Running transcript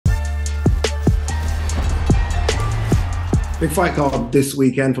Big fight card this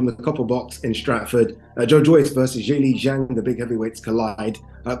weekend from the Copper Box in Stratford. Joe Joyce versus Zhili Zhang, the big heavyweights collide.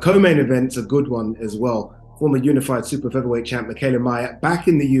 Co-main event's a good one as well. Former unified super featherweight champ Mikaela Mayer back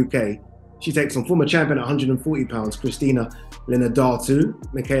in the UK. She takes on former champion at 140 pounds, Christina Linadatu.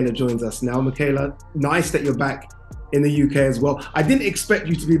 Mikaela joins us now. Mikaela, nice that you're back in the UK as well. I didn't expect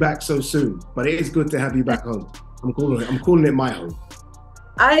you to be back so soon, but it is good to have you back home. I'm calling it my home.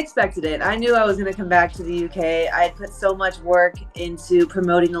 I expected it. I knew I was going to come back to the UK. I had put so much work into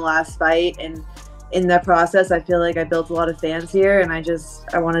promoting the last fight, and in that process, I feel like I built a lot of fans here, and I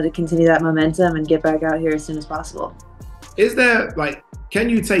wanted to continue that momentum and get back out here as soon as possible. Is there, can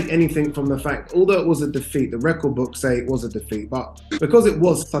you take anything from the fact, although it was a defeat, the record books say it was a defeat, but because it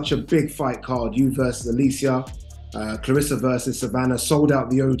was such a big fight card, you versus Alicia, Clarissa versus Savannah, sold out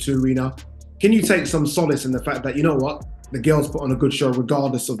the O2 Arena, can you take some solace in the fact that, you know what, the girls put on a good show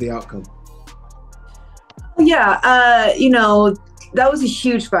regardless of the outcome? Yeah, that was a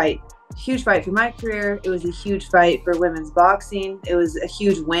huge fight. Huge fight for my career. It was a huge fight for women's boxing. It was a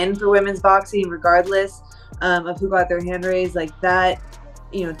huge win for women's boxing, regardless of who got their hand raised. Like that,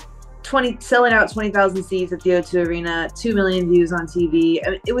 selling out 20,000 seats at the O2 Arena, 2 million views on TV.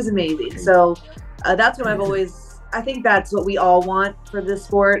 I mean, it was amazing. So that's what I think that's what we all want for this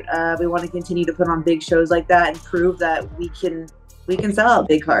sport. We want to continue to put on big shows like that and prove that we can sell out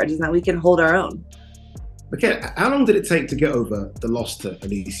big cards and that we can hold our own. Okay, how long did it take to get over the loss to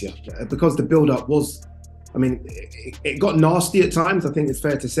Alicia? Because the build-up was, it got nasty at times. I think it's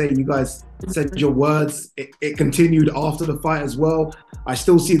fair to say you guys said your words. It continued after the fight as well. I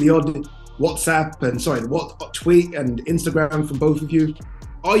still see the odd tweet and Instagram from both of you.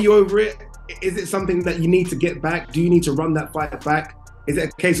 Are you over it? Is it something that you need to get back? Do you need to run that fight back? Is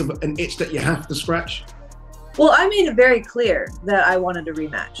it a case of an itch that you have to scratch? Well, I made it very clear that I wanted a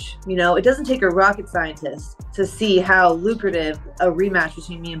rematch. It doesn't take a rocket scientist to see how lucrative a rematch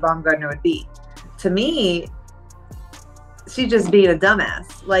between me and Baumgardner would be. To me, she's just being a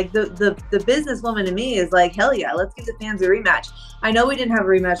dumbass. Like the businesswoman in me is like, hell yeah, let's give the fans a rematch. I know we didn't have a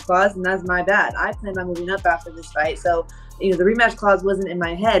rematch clause, and that's my bad. I planned on moving up after this fight, so the rematch clause wasn't in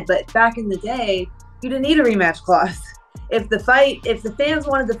my head. But back in the day, you didn't need a rematch clause. If the fans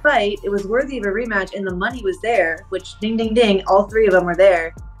wanted to fight, it was worthy of a rematch, and the money was there, which ding, ding, ding, all three of them were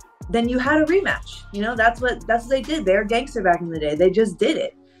there, then you had a rematch. That's what they did. They were gangster back in the day. They just did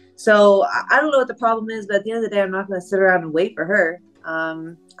it. So I don't know what the problem is, but at the end of the day, I'm not going to sit around and wait for her.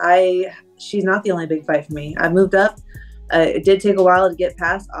 She's not the only big fight for me. I moved up. It did take a while to get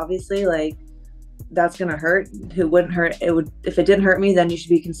past, obviously, that's going to hurt. Who wouldn't hurt? If it didn't hurt me, then you should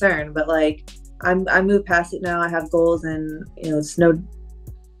be concerned. But I moved past it now. I have goals, and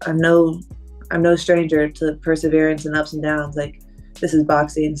I'm no stranger to perseverance and ups and downs. This is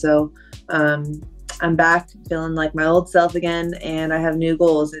boxing, so I'm back feeling like my old self again, and I have new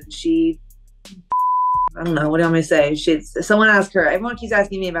goals. And I don't know, what do you want me to say? Someone ask her. Everyone keeps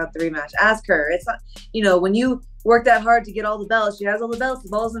asking me about the rematch. Ask her. It's not, when you work that hard to get all the belts, she has all the belts. The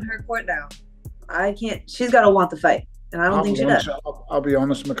ball's in her court now. I can't. She's got to want the fight. And I don't think she does. I'll be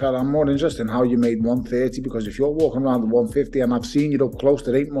honest, Mikaela, I'm more interested in how you made 130, because if you're walking around at 150, and I've seen you up close,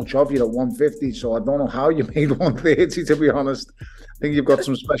 there ain't much of you at 150, so I don't know how you made 130, to be honest. I think you've got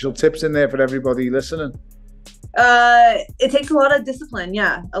some special tips in there for everybody listening. It takes a lot of discipline,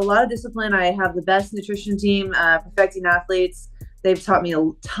 yeah. A lot of discipline. I have the best nutrition team, Perfecting Athletes. They've taught me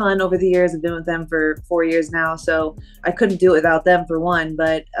a ton over the years. I've been with them for 4 years now, so I couldn't do it without them, for one.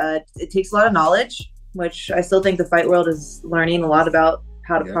 But it takes a lot of knowledge, which I still think the fight world is learning a lot about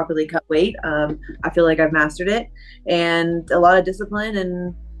how to properly cut weight. I feel like I've mastered it, and a lot of discipline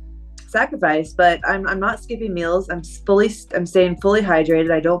and sacrifice. But I'm not skipping meals. I'm staying fully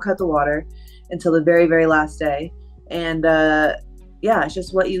hydrated. I don't cut the water until the very, very last day. And it's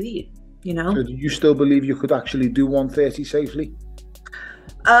just what you eat, So do you still believe you could actually do 130 safely?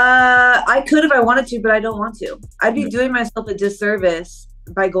 I could if I wanted to, but I don't want to. I'd be doing myself a disservice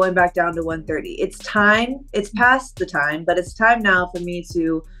by going back down to 130. It's time. It's past the time, but it's time now for me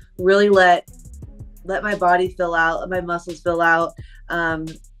to really let my body fill out, let my muscles fill out,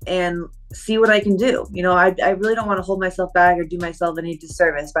 and see what I can do. I really don't want to hold myself back or do myself any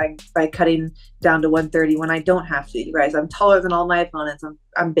disservice by cutting down to 130 when I don't have to. You guys, I'm taller than all my opponents.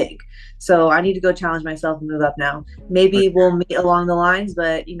 I'm big, so I need to go challenge myself and move up now. Maybe we'll meet along the lines,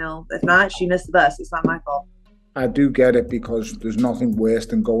 but if not, she missed the bus. It's not my fault. I do get it, because there's nothing worse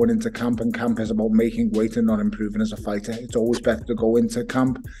than going into camp, and camp is about making weight and not improving as a fighter. It's always better to go into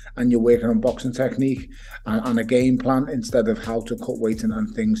camp and you're working on boxing technique and a game plan instead of how to cut weight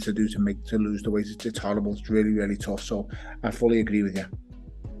and things to do to lose the weight. It's horrible. It's really, really tough. So I fully agree with you.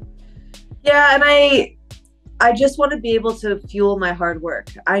 Yeah, and I just want to be able to fuel my hard work.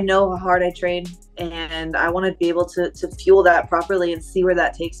 I know how hard I train, and I want to be able to fuel that properly and see where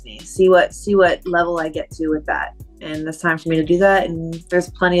that takes me. See what level I get to with that. And it's time for me to do that. And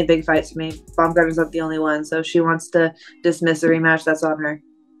there's plenty of big fights for me. Baumgartner's not the only one. So if she wants to dismiss a rematch, that's on her.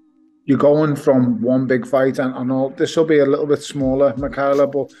 You're going from one big fight, and I know this will be a little bit smaller,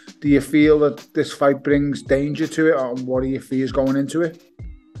 Mikaela, but do you feel that this fight brings danger to it, or what are your fears going into it?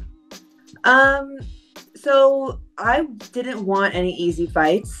 So I didn't want any easy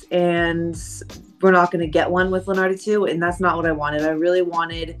fights, and we're not going to get one with Leonardo too, and that's not what I wanted. I really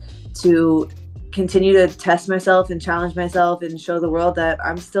wanted to continue to test myself and challenge myself and show the world that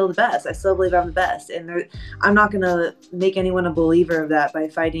I'm still the best. I still believe I'm the best, and I'm not going to make anyone a believer of that by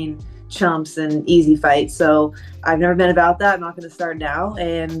fighting chumps and easy fights. So I've never been about that. I'm not going to start now.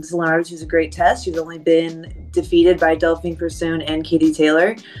 And Leonardo, she's a great test. She's only been defeated by Delphine Persoon and Katie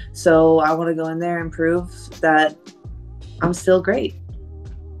Taylor. So I want to go in there and prove that I'm still great.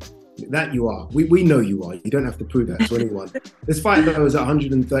 That you are. We know you are. You don't have to prove that to anyone. This fight, though, is at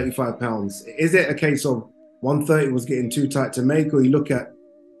 135 pounds. Is it a case of 130 was getting too tight to make, or you look at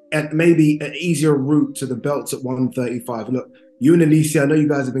maybe an easier route to the belts at 135? Look, you and Alicia, I know you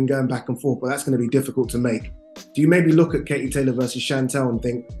guys have been going back and forth, but that's going to be difficult to make. Do you maybe look at Katie Taylor versus Chantel and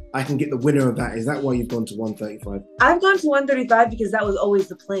think, I can get the winner of that? Is that why you've gone to 135? I've gone to 135 because that was always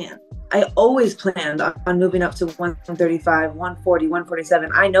the plan. I always planned on moving up to 135, 140,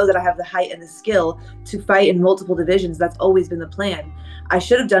 147. I know that I have the height and the skill to fight in multiple divisions. That's always been the plan. I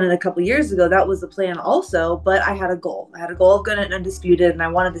should have done it a couple years ago. That was the plan also, but I had a goal. I had a goal of going undisputed, and I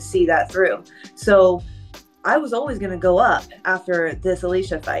wanted to see that through. So I was always going to go up after this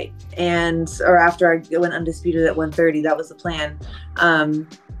Alicia fight, or after I went undisputed at 130. That was the plan.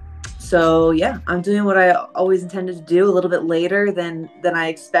 So yeah, I'm doing what I always intended to do, a little bit later than I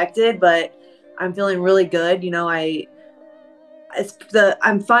expected, but I'm feeling really good. You know, I'm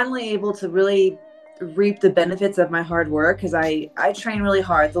finally able to really reap the benefits of my hard work, because I train really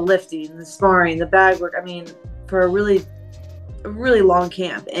hard, the lifting, the sparring, the bag work. I mean, for a really long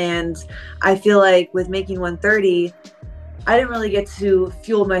camp. And I feel like with making 130, I didn't really get to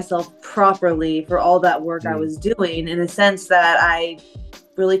fuel myself properly for all that work I was doing, in a sense that I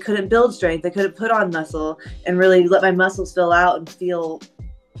really couldn't build strength. I couldn't put on muscle and really let my muscles fill out and feel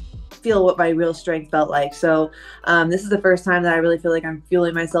what my real strength felt like. So this is the first time that I really feel like I'm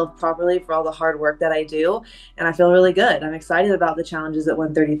fueling myself properly for all the hard work that I do, and I feel really good. I'm excited about the challenges at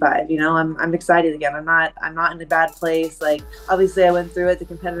 135. You know, I'm excited again. I'm not in a bad place. Like, obviously I went through it. The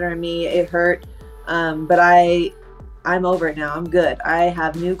competitor in me, it hurt, but I'm over it now. I'm good. I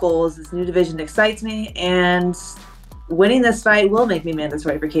have new goals. This new division excites me, and winning this fight will make me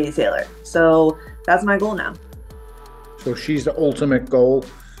mandatory for Katie Taylor. So that's my goal now. So she's the ultimate goal.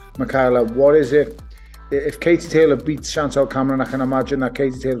 Mikaela, what is it? If Katie Taylor beats Chantel Cameron, I can imagine that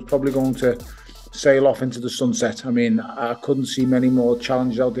Katie Taylor's probably going to sail off into the sunset. I mean, I couldn't see many more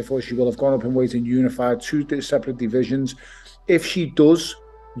challenges out there for her. She will have gone up in weight and unified 2 separate divisions. If she does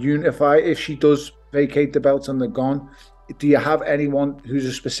unify, if she does vacate the belts and they're gone, do you have anyone who's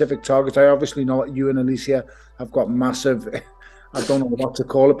a specific target? I obviously know that you and Alicia have got massive, I don't know what to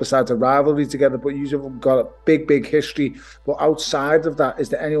call it besides a rivalry together, but you've got a big history. But outside of that, is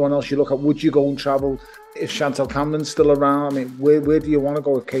there anyone else you look at? Would you go and travel if Chantel Cameron's still around? I mean, where do you want to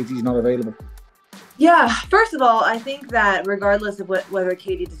go if Katie's not available? Yeah, first of all, I think that regardless of whether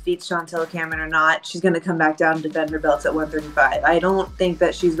Katie defeats Chantel Cameron or not, she's going to come back down and defend her belts at 135. I don't think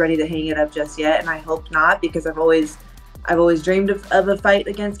that she's ready to hang it up just yet, and I hope not, because I've always dreamed of a fight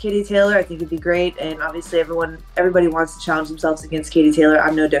against Katie Taylor. I think it'd be great, and obviously everybody wants to challenge themselves against Katie Taylor.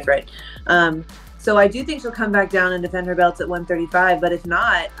 I'm no different. So I do think she'll come back down and defend her belts at 135, but if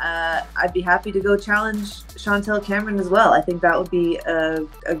not, I'd be happy to go challenge Chantel Cameron as well. I think that would be a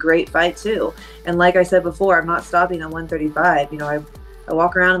great fight too. And like I said before, I'm not stopping at 135. You know, I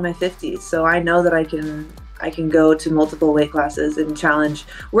walk around in my 50s, so I know that I can go to multiple weight classes and challenge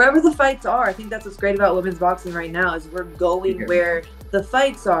wherever the fights are. I think that's what's great about women's boxing right now, is we're going where the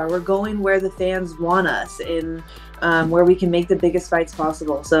fights are. We're going where the fans want us, and where we can make the biggest fights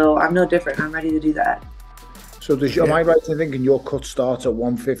possible. So I'm no different. I'm ready to do that. So am I right in thinking your cut starts at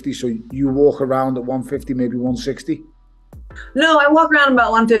 150? So you walk around at 150, maybe 160? No, I walk around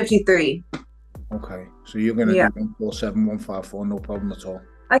about 153. Okay. So you're going to do 147, 154, no problem at all.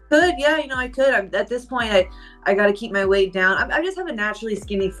 I could, yeah, you know, I could. At this point, I got to keep my weight down. I just have a naturally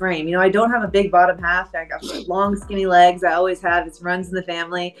skinny frame. You know, I don't have a big bottom half. I got long, skinny legs. I always have. It runs in the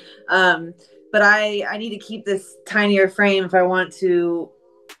family. But I need to keep this tinier frame if I want to,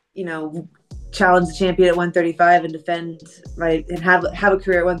 you know, challenge the champion at 135 and defend and have a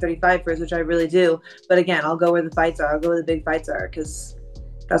career at 135 first, which I really do. But again, I'll go where the fights are. I'll go where the big fights are because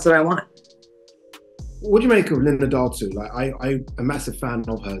that's what I want. What do you make of Linda Daltu? Like, I'm a massive fan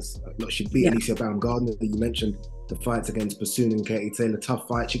of hers. Look, she beat Alicia Baumgardner. You mentioned the fights against Bassoon and Katie Taylor, tough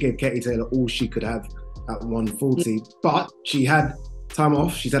fight. She gave Katie Taylor all she could have at 140, but she had time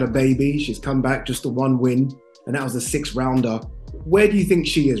off. She's had a baby. She's come back just to one win, and that was a 6-rounder. Where do you think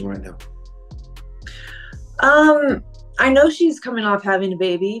she is right now? I know she's coming off having a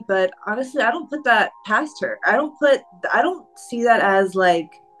baby, but honestly, I don't put that past her. I don't see that as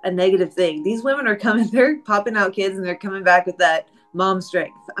like a negative thing. These women are coming, they're popping out kids and they're coming back with that mom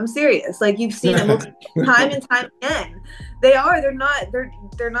strength. I'm serious. Like, you've seen it time and time again. They're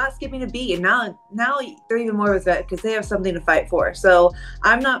not skipping a beat. And now they're even more with that because they have something to fight for. So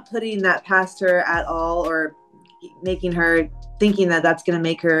I'm not putting that past her at all, or making her thinking that that's going to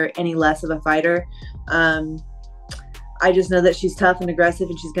make her any less of a fighter. I just know that she's tough and aggressive,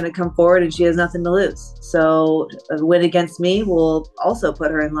 and she's going to come forward, and she has nothing to lose. So a win against me will also put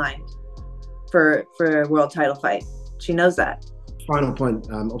her in line for a world title fight. She knows that. Final point.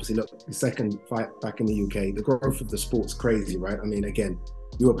 Obviously, look, the second fight back in the UK, the growth of the sport's crazy, right? I mean, again,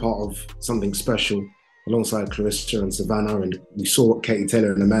 you were part of something special alongside Clarissa and Savannah, and we saw what Katie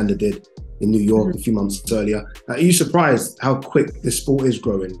Taylor and Amanda did in New York a few months earlier. Are you surprised how quick this sport is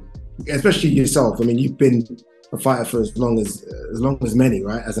growing? Especially yourself. I mean, you've been a fighter for as long as many,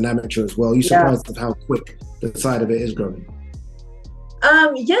 right? As an amateur as well. Are you surprised at how quick the side of it is growing?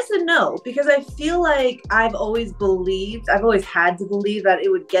 Yes and no, because I feel like I've always had to believe that it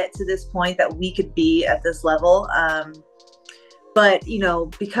would get to this point that we could be at this level. But, you know,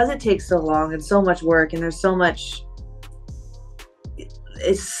 because it takes so long and so much work, and there's so much,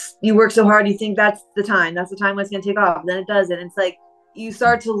 you work so hard, you think that's the time when it's going to take off. Then it doesn't. It's like you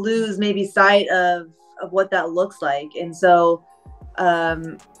start to lose maybe sight of what that looks like. And so,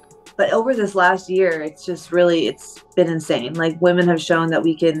 but over this last year, it's been insane. Like, women have shown that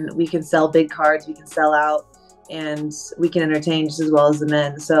we can sell big cards, we can sell out, and we can entertain just as well as the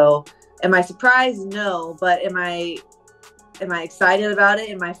men. So am I surprised? No. But am I excited about it?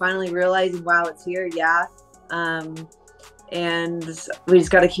 Am I finally realizing, wow, it's here? Yeah. And we just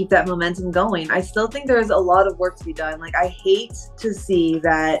got to keep that momentum going. I still think there's a lot of work to be done. Like, I hate to see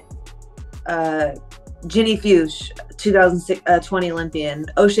that Ginny Fuchs, 2020 Olympian,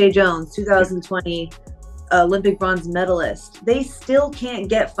 O'Shea Jones, 2020 Olympic bronze medalist, they still can't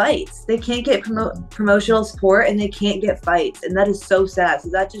get fights. They can't get promotional support, and they can't get fights. And that is so sad. So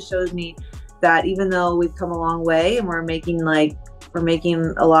that just shows me that even though we've come a long way and we're making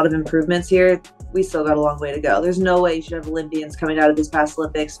a lot of improvements here, we still got a long way to go. There's no way you should have Olympians coming out of this past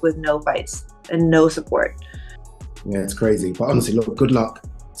Olympics with no fights and no support. Yeah, it's crazy. But honestly, look, good luck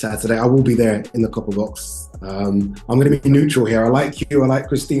Saturday. I will be there in the copper box. I'm going to be neutral here. I like you. I like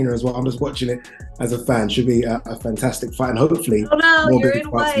Christina as well. I'm just watching it as a fan. Should be a fantastic fight, and hopefully more big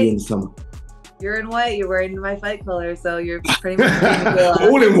fights for you in the summer. You're in white. You're wearing my fight color, so you're pretty much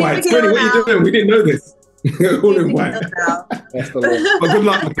all in white. What are you doing? We didn't know this. All in white. But good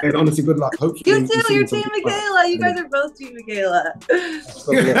luck, Mikaela. Honestly, good luck. Hopefully, you too. You're Team Mikaela. You guys are both Team Mikaela.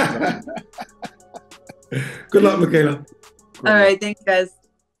 Good luck, Mikaela. All right. Thanks, guys.